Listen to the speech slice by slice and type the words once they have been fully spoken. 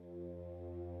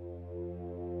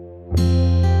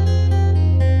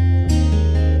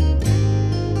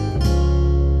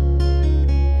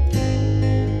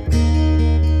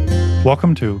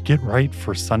Welcome to Get Right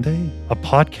for Sunday, a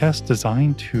podcast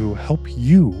designed to help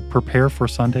you prepare for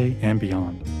Sunday and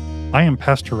beyond. I am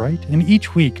Pastor Wright, and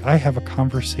each week I have a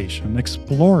conversation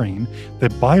exploring the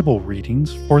Bible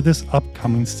readings for this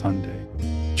upcoming Sunday.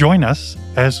 Join us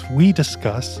as we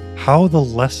discuss how the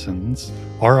lessons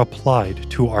are applied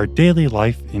to our daily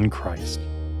life in Christ.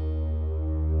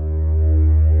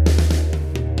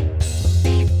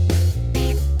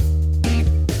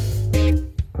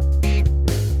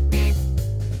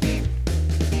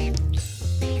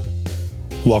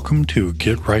 Welcome to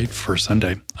Get Right for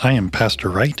Sunday. I am Pastor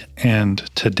Wright, and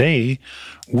today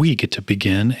we get to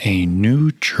begin a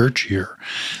new church year.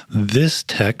 This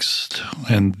text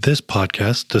and this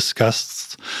podcast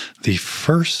discuss the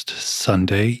first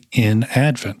Sunday in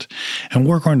Advent, and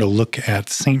we're going to look at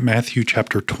St. Matthew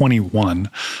chapter 21,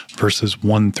 verses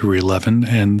 1 through 11,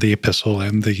 and the epistle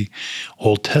and the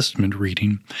Old Testament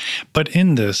reading. But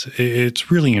in this,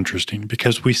 it's really interesting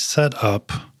because we set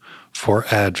up for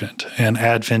Advent. And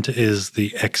Advent is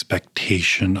the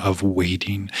expectation of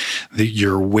waiting, that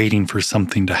you're waiting for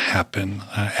something to happen,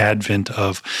 Advent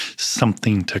of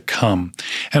something to come.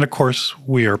 And of course,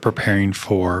 we are preparing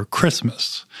for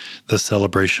Christmas, the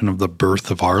celebration of the birth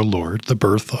of our Lord, the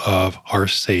birth of our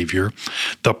Savior,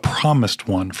 the promised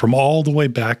one from all the way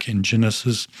back in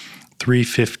Genesis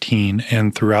 3:15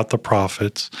 and throughout the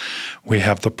prophets, we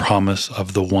have the promise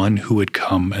of the one who would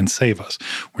come and save us.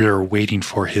 We are waiting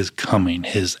for his coming,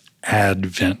 his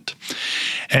advent.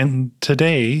 And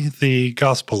today, the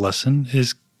gospel lesson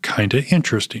is kind of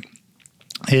interesting.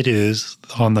 It is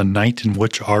on the night in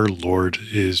which our Lord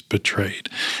is betrayed.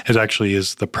 It actually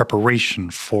is the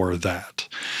preparation for that.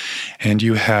 And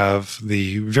you have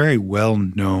the very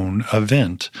well-known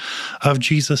event of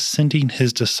Jesus sending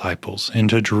his disciples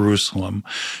into Jerusalem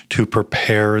to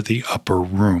prepare the upper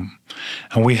room.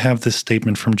 And we have this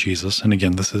statement from Jesus, and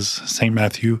again, this is St.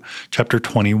 Matthew chapter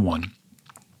 21.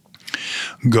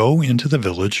 Go into the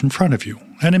village in front of you,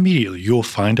 and immediately you will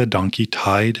find a donkey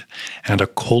tied and a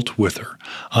colt with her.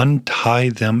 Untie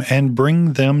them and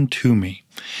bring them to me.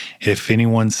 If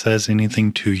anyone says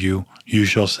anything to you, you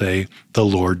shall say, the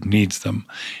Lord needs them,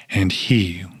 and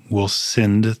he will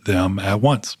send them at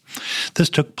once. This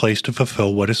took place to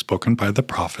fulfill what is spoken by the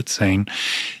prophet, saying,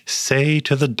 say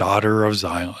to the daughter of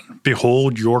Zion,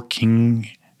 behold, your king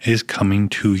is coming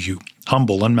to you,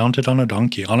 humble and mounted on a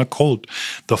donkey, on a colt,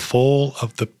 the foal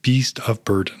of the beast of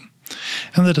burden.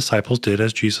 And the disciples did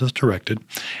as Jesus directed,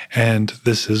 and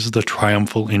this is the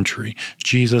triumphal entry.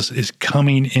 Jesus is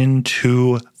coming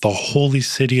into the holy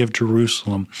city of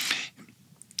Jerusalem.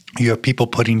 You have people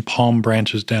putting palm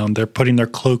branches down. They're putting their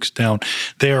cloaks down.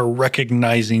 They are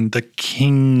recognizing the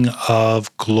King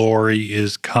of glory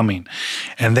is coming,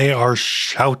 and they are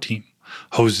shouting,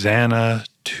 Hosanna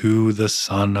to the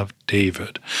Son of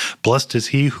David. Blessed is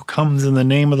he who comes in the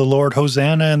name of the Lord.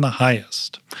 Hosanna in the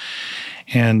highest.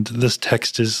 And this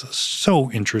text is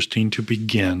so interesting to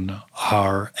begin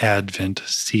our Advent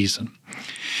season.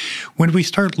 When we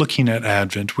start looking at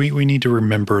Advent, we need to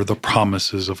remember the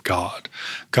promises of God.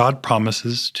 God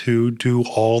promises to do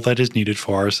all that is needed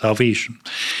for our salvation.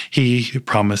 He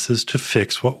promises to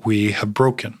fix what we have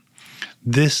broken.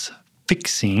 This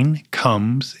fixing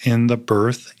comes in the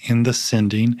birth, in the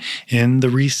sending, in the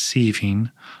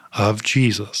receiving of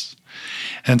Jesus.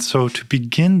 And so to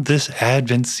begin this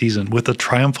Advent season with a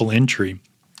triumphal entry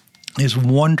is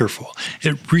wonderful.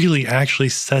 It really actually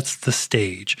sets the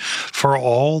stage for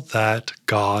all that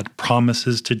God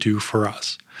promises to do for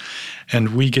us.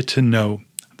 And we get to know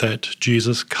that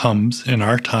Jesus comes in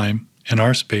our time, in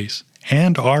our space,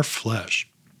 and our flesh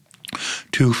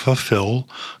to fulfill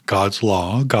God's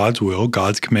law, God's will,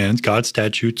 God's commands, God's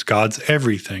statutes, God's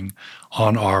everything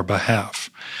on our behalf.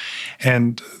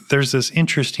 And there's this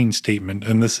interesting statement,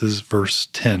 and this is verse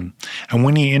 10. And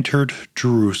when he entered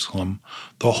Jerusalem,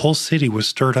 the whole city was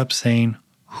stirred up, saying,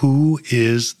 who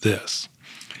is this?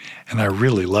 And I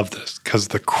really love this because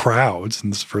the crowds, in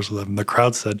this verse 11, the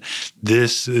crowd said,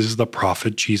 this is the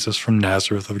prophet Jesus from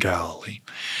Nazareth of Galilee.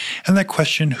 And that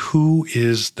question, who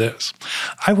is this?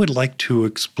 I would like to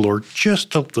explore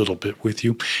just a little bit with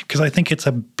you because I think it's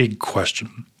a big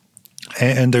question.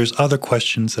 And there's other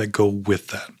questions that go with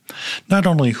that. Not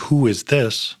only who is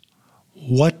this,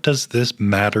 what does this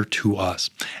matter to us?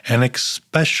 And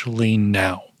especially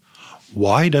now,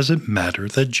 why does it matter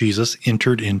that Jesus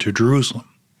entered into Jerusalem?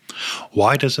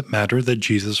 Why does it matter that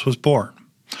Jesus was born?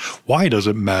 Why does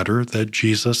it matter that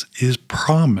Jesus is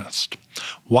promised?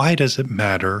 Why does it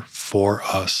matter for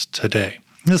us today?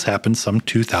 This happened some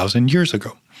 2,000 years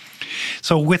ago.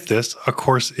 So with this, of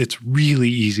course, it's really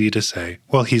easy to say,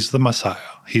 well, he's the Messiah.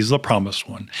 He's the promised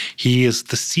one. He is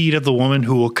the seed of the woman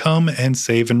who will come and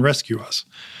save and rescue us.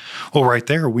 Well, right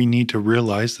there, we need to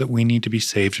realize that we need to be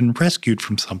saved and rescued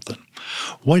from something.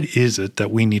 What is it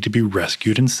that we need to be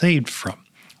rescued and saved from?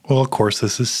 Well, of course,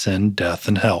 this is sin, death,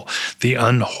 and hell, the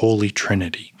unholy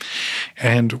trinity.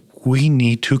 And we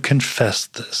need to confess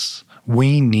this.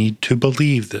 We need to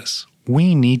believe this.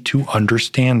 We need to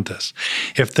understand this.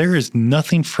 If there is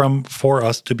nothing for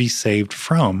us to be saved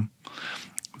from,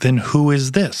 then who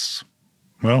is this?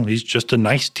 Well, he's just a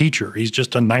nice teacher. He's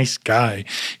just a nice guy.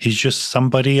 He's just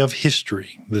somebody of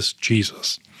history, this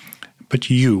Jesus. But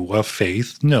you of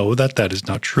faith know that that is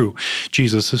not true.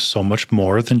 Jesus is so much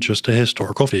more than just a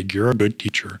historical figure, a good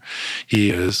teacher.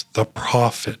 He is the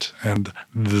prophet and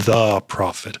the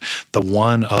prophet, the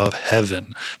one of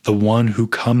heaven, the one who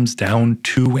comes down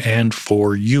to and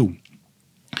for you.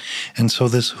 And so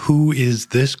this who is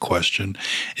this question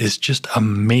is just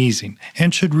amazing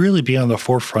and should really be on the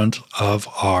forefront of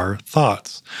our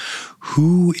thoughts.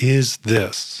 Who is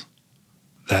this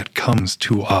that comes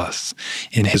to us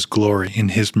in his glory, in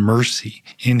his mercy,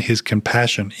 in his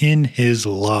compassion, in his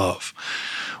love?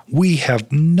 We have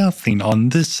nothing on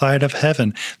this side of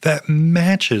heaven that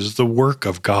matches the work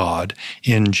of God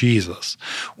in Jesus.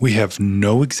 We have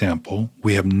no example,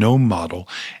 we have no model,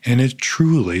 and it's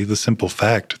truly the simple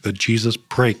fact that Jesus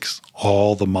breaks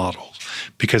all the models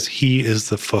because he is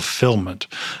the fulfillment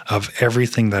of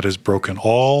everything that is broken.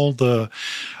 All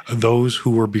those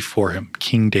who were before him,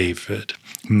 King David,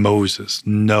 Moses,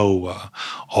 Noah,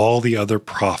 all the other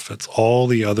prophets, all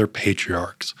the other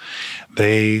patriarchs,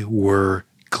 they were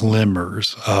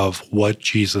glimmers of what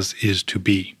Jesus is to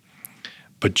be.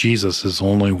 But Jesus is the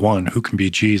only one who can be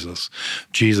Jesus.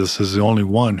 Jesus is the only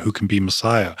one who can be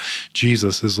Messiah.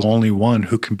 Jesus is the only one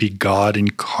who can be God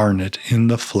incarnate in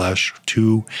the flesh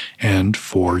to and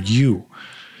for you.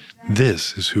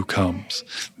 This is who comes.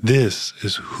 This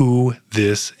is who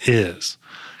this is.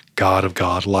 God of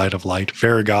God, light of light,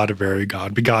 very God of very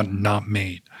God, begotten, not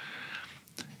made.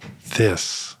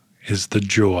 This is the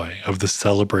joy of the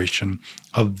celebration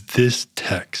of this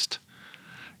text.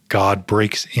 God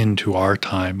breaks into our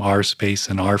time, our space,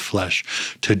 and our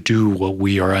flesh to do what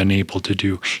we are unable to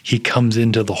do. He comes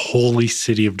into the holy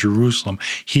city of Jerusalem.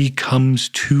 He comes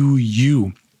to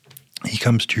you. He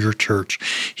comes to your church.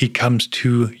 He comes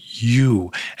to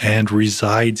you and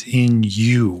resides in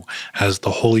you as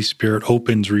the Holy Spirit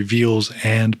opens, reveals,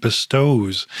 and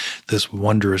bestows this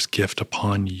wondrous gift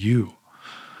upon you.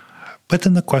 But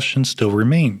then the question still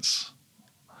remains.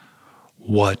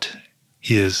 What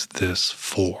is this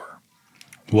for?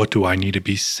 What do I need to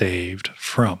be saved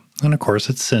from? And of course,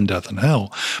 it's sin, death, and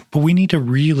hell. But we need to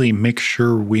really make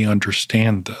sure we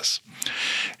understand this.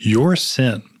 Your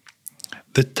sin,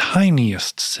 the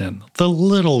tiniest sin, the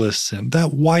littlest sin,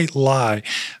 that white lie,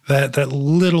 that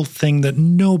little thing that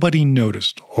nobody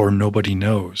noticed or nobody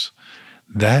knows,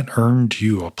 that earned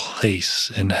you a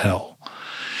place in hell.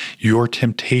 Your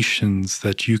temptations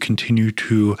that you continue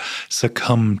to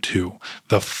succumb to,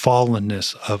 the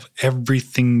fallenness of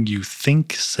everything you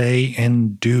think, say,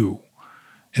 and do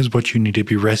is what you need to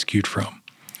be rescued from.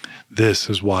 This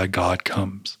is why God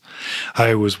comes.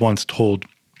 I was once told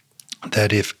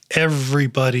that if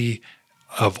everybody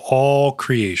of all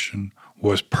creation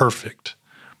was perfect,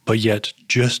 but yet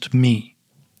just me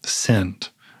sinned,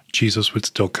 Jesus would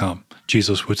still come.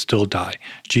 Jesus would still die.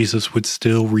 Jesus would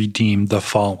still redeem the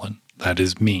fallen. That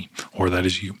is me, or that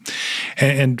is you.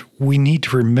 And we need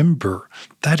to remember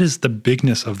that is the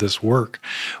bigness of this work.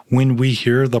 When we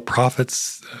hear the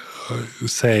prophets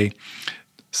say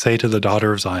to the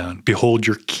daughter of Zion, behold,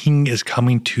 your king is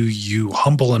coming to you,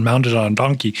 humble and mounted on a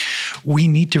donkey. We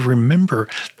need to remember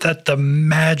that the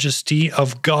majesty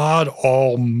of God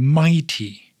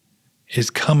Almighty is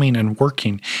coming and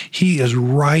working. He is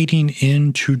riding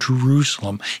into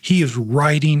Jerusalem. He is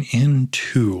riding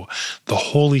into the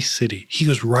holy city. He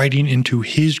is riding into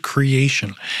his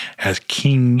creation as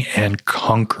king and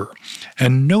conqueror.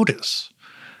 And notice,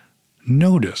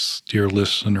 dear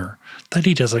listener, that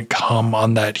he doesn't come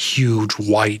on that huge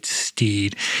white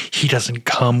steed. He doesn't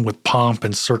come with pomp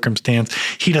and circumstance.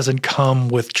 He doesn't come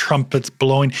with trumpets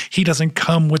blowing. He doesn't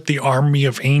come with the army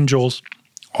of angels,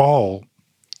 all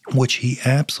which he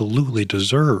absolutely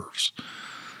deserves.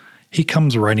 He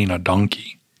comes riding a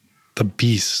donkey, the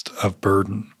beast of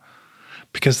burden,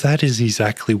 because that is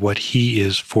exactly what he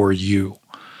is for you.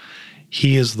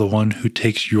 He is the one who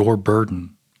takes your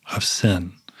burden of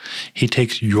sin. He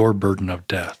takes your burden of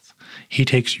death. He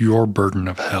takes your burden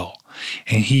of hell,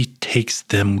 and he takes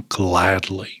them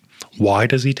gladly. Why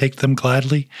does he take them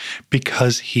gladly?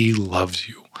 Because he loves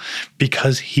you.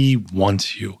 because he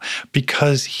wants you,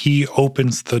 because he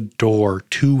opens the door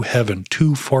to heaven,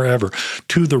 to forever,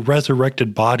 to the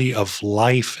resurrected body of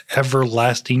life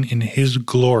everlasting in his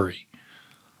glory,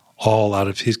 all out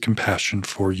of his compassion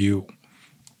for you.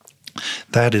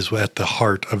 That is at the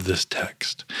heart of this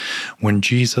text. When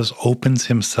Jesus opens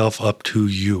himself up to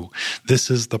you,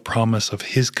 this is the promise of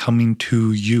his coming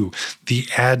to you, the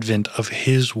advent of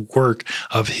his work,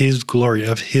 of his glory,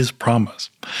 of his promise.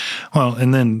 Well,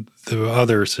 and then the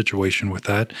other situation with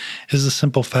that is the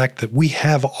simple fact that we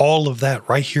have all of that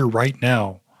right here, right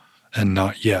now, and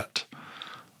not yet.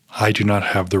 I do not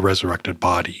have the resurrected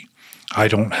body. I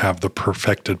don't have the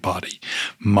perfected body.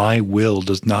 My will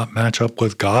does not match up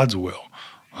with God's will.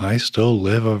 I still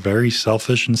live a very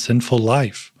selfish and sinful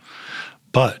life.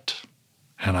 But,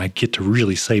 and I get to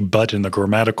really say but in the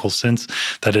grammatical sense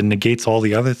that it negates all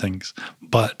the other things,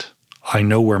 but I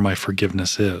know where my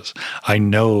forgiveness is. I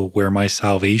know where my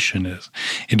salvation is.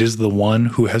 It is the one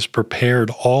who has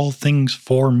prepared all things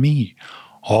for me,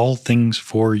 all things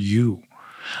for you.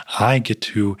 I get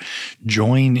to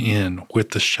join in with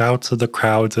the shouts of the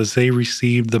crowds as they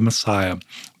receive the Messiah,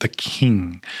 the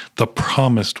King, the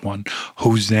promised one.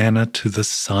 Hosanna to the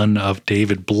Son of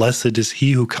David. Blessed is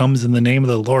he who comes in the name of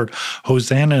the Lord.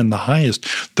 Hosanna in the highest.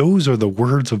 Those are the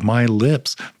words of my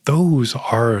lips. Those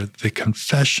are the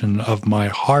confession of my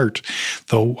heart.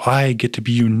 Though I get to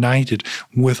be united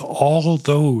with all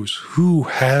those who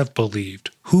have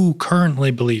believed, who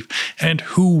currently believe, and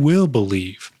who will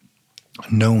believe,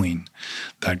 knowing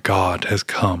that God has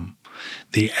come.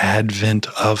 The advent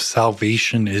of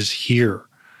salvation is here,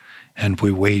 and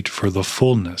we wait for the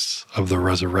fullness of the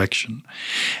resurrection.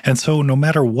 And so no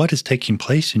matter what is taking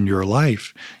place in your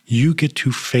life, you get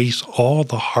to face all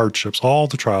the hardships, all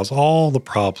the trials, all the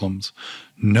problems,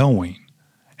 knowing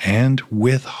and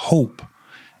with hope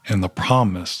in the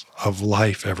promise of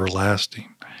life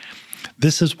everlasting.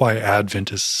 This is why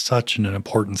Advent is such an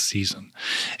important season.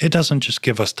 It doesn't just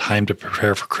give us time to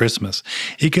prepare for Christmas.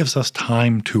 It gives us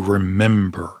time to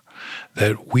remember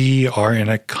that we are in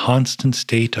a constant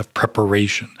state of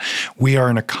preparation. We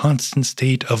are in a constant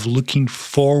state of looking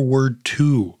forward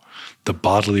to the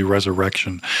bodily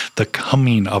resurrection, the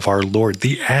coming of our Lord,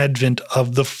 the advent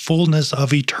of the fullness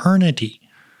of eternity.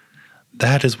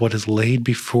 That is what is laid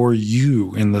before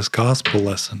you in this gospel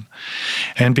lesson.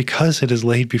 And because it is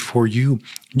laid before you,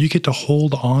 you get to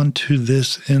hold on to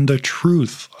this in the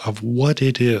truth of what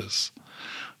it is,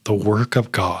 the work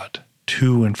of God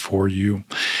to and for you.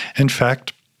 In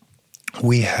fact,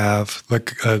 we have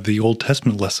the Old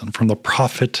Testament lesson from the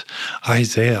prophet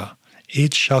Isaiah.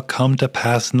 It shall come to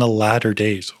pass in the latter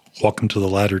days. Welcome to the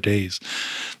latter days,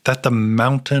 that the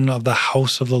mountain of the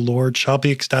house of the Lord shall be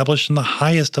established in the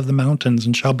highest of the mountains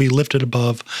and shall be lifted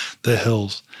above the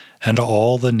hills, and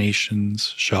all the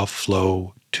nations shall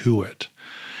flow to it.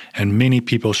 And many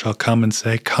people shall come and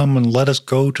say, come and let us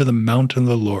go to the mountain of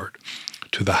the Lord,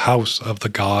 to the house of the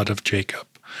God of Jacob,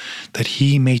 that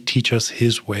he may teach us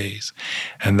his ways,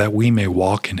 and that we may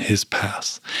walk in his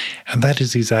paths. And that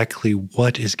is exactly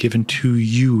what is given to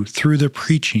you through the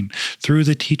preaching, through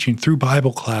the teaching, through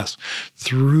Bible class,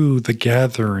 through the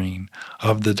gathering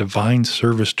of the divine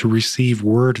service to receive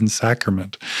word and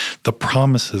sacrament, the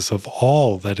promises of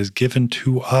all that is given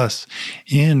to us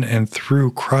in and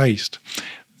through Christ.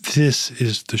 This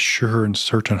is the sure and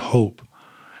certain hope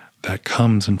that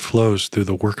comes and flows through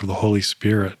the work of the Holy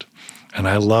Spirit. And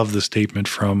I love the statement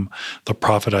from the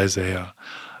prophet Isaiah.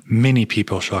 Many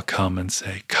people shall come and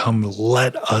say, come,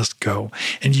 let us go.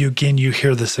 And you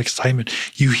hear this excitement.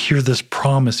 You hear this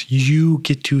promise. You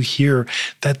get to hear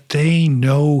that they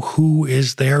know who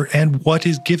is there and what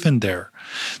is given there.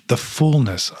 The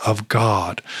fullness of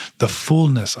God, the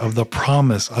fullness of the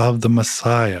promise of the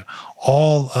Messiah,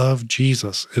 all of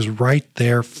Jesus is right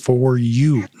there for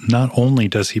you. Not only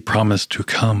does he promise to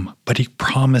come, but he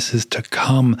promises to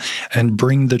come and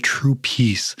bring the true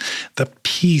peace, the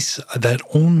peace that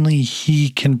only he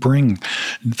can bring,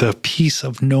 the peace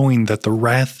of knowing that the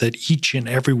wrath that each and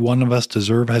every one of us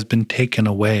deserve has been taken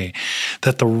away,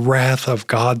 that the wrath of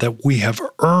God that we have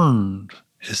earned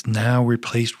is now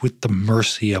replaced with the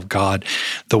mercy of God.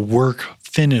 The work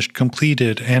finished,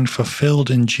 completed, and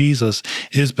fulfilled in Jesus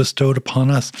is bestowed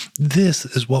upon us. This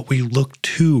is what we look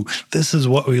to. This is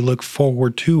what we look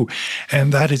forward to.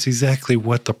 And that is exactly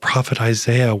what the prophet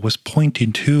Isaiah was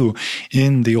pointing to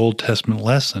in the Old Testament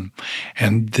lesson.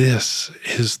 And this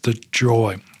is the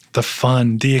joy, the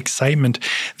fun, the excitement,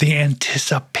 the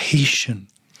anticipation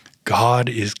God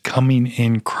is coming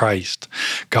in Christ.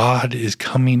 God is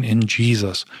coming in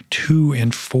Jesus to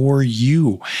and for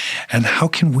you. And how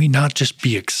can we not just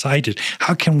be excited?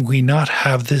 How can we not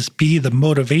have this be the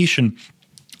motivation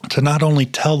to not only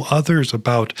tell others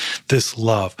about this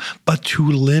love, but to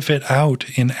live it out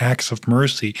in acts of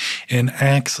mercy, in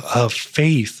acts of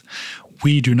faith?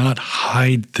 We do not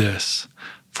hide this,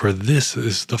 for this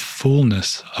is the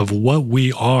fullness of what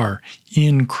we are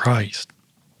in Christ.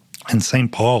 And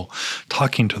St. Paul,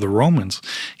 talking to the Romans,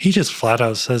 he just flat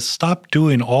out says, stop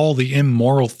doing all the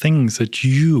immoral things that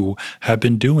you have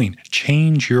been doing.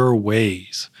 Change your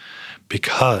ways,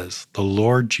 because the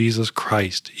Lord Jesus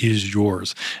Christ is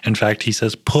yours. In fact, he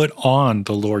says, put on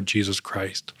the Lord Jesus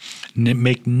Christ.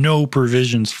 Make no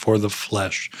provisions for the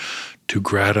flesh to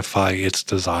gratify its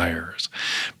desires,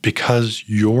 because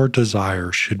your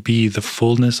desire should be the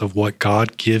fullness of what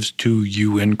God gives to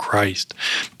you in Christ.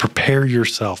 Prepare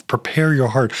yourself, prepare your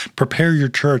heart, prepare your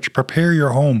church, prepare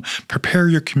your home, prepare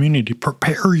your community,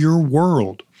 prepare your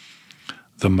world.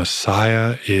 The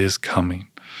Messiah is coming.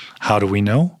 How do we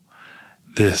know?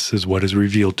 This is what is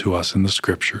revealed to us in the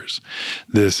Scriptures.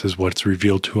 This is what's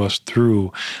revealed to us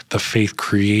through the faith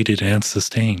created and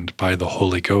sustained by the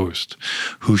Holy Ghost,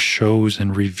 who shows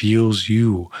and reveals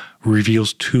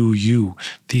to you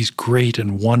these great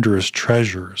and wondrous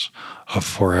treasures of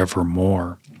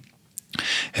forevermore.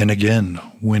 And again,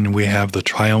 when we have the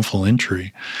triumphal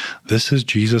entry, this is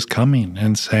Jesus coming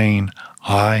and saying,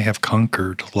 I have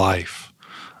conquered life.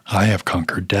 I have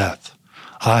conquered death.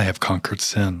 I have conquered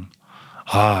sin.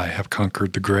 I have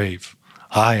conquered the grave.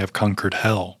 I have conquered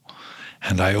hell.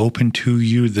 And I open to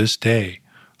you this day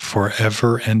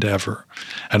forever and ever.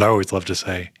 And I always love to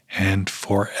say, and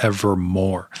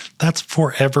forevermore. That's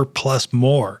forever plus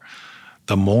more.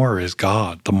 The more is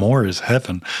God. The more is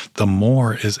heaven. The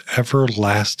more is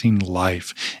everlasting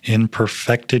life in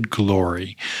perfected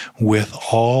glory with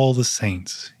all the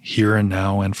saints here and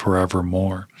now and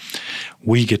forevermore.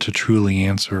 We get to truly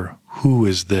answer, who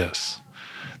is this?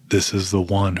 This is the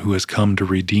one who has come to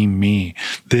redeem me.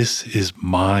 This is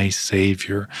my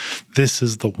Savior. This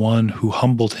is the one who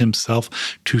humbled himself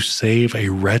to save a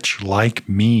wretch like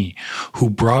me, who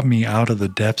brought me out of the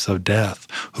depths of death,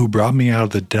 who brought me out of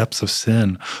the depths of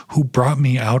sin, who brought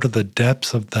me out of the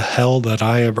depths of the hell that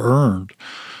I have earned,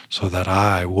 so that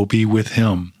I will be with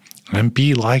him and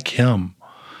be like him,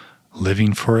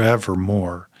 living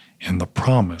forevermore in the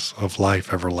promise of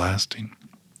life everlasting.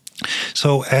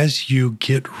 So as you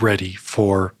get ready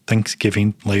for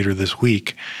Thanksgiving later this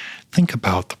week, think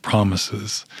about the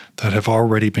promises that have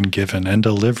already been given and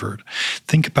delivered.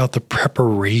 Think about the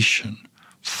preparation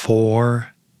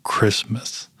for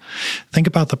Christmas. Think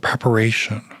about the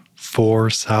preparation for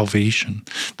salvation.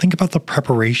 Think about the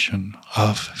preparation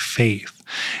of faith.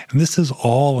 And this is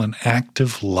all an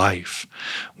active life.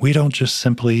 We don't just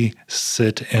simply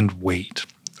sit and wait.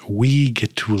 We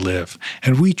get to live,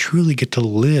 and we truly get to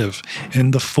live in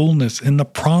the fullness, in the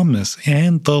promise,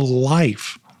 and the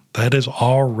life that is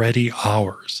already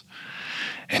ours.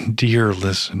 And dear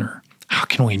listener, how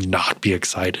can we not be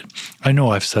excited? I know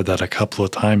I've said that a couple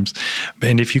of times,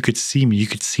 and if you could see me, you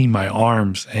could see my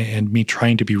arms and me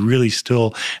trying to be really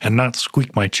still and not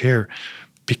squeak my chair,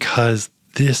 because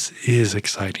this is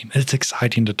exciting. It's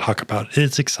exciting to talk about.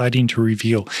 It's exciting to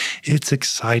reveal. It's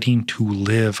exciting to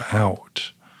live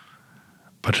out.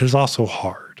 But it is also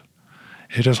hard.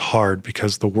 It is hard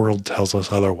because the world tells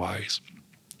us otherwise.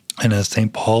 And as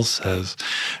St. Paul says,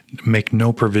 make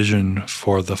no provision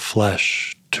for the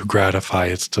flesh to gratify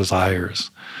its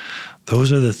desires.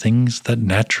 Those are the things that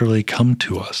naturally come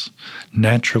to us,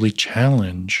 naturally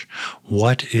challenge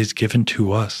what is given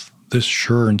to us. This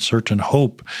sure and certain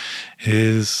hope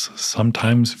is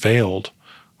sometimes veiled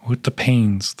with the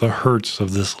pains, the hurts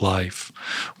of this life,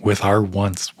 with our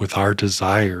wants, with our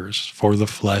desires for the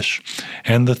flesh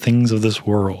and the things of this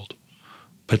world.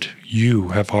 But you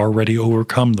have already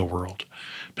overcome the world,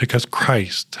 because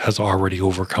Christ has already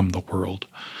overcome the world.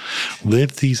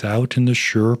 Live these out in the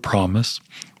sure promise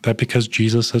that because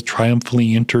Jesus has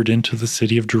triumphantly entered into the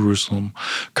city of Jerusalem,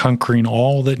 conquering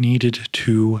all that needed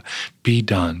to be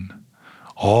done,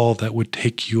 all that would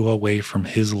take you away from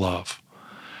his love,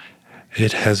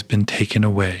 it has been taken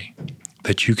away,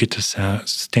 that you get to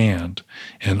stand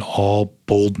in all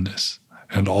boldness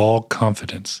and all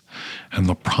confidence and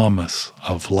the promise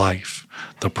of life,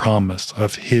 the promise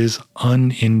of his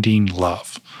unending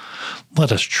love.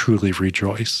 Let us truly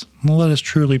rejoice. Let us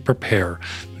truly prepare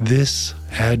this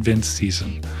Advent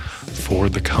season for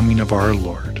the coming of our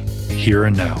Lord, here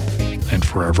and now and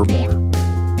forevermore.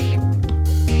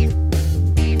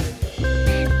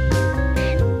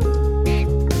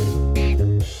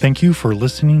 Thank you for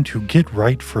listening to Get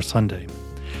Right for Sunday.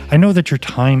 I know that your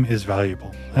time is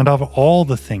valuable, and of all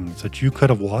the things that you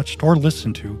could have watched or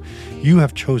listened to, you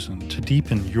have chosen to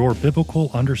deepen your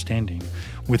biblical understanding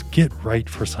with Get Right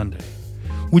for Sunday.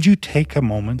 Would you take a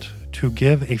moment to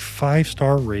give a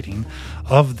 5-star rating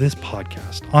of this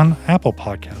podcast on Apple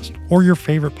Podcast or your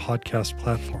favorite podcast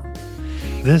platform?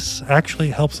 This actually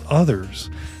helps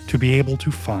others to be able to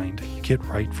find Get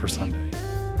Right for Sunday.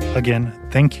 Again,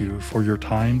 thank you for your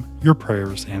time, your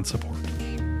prayers, and support.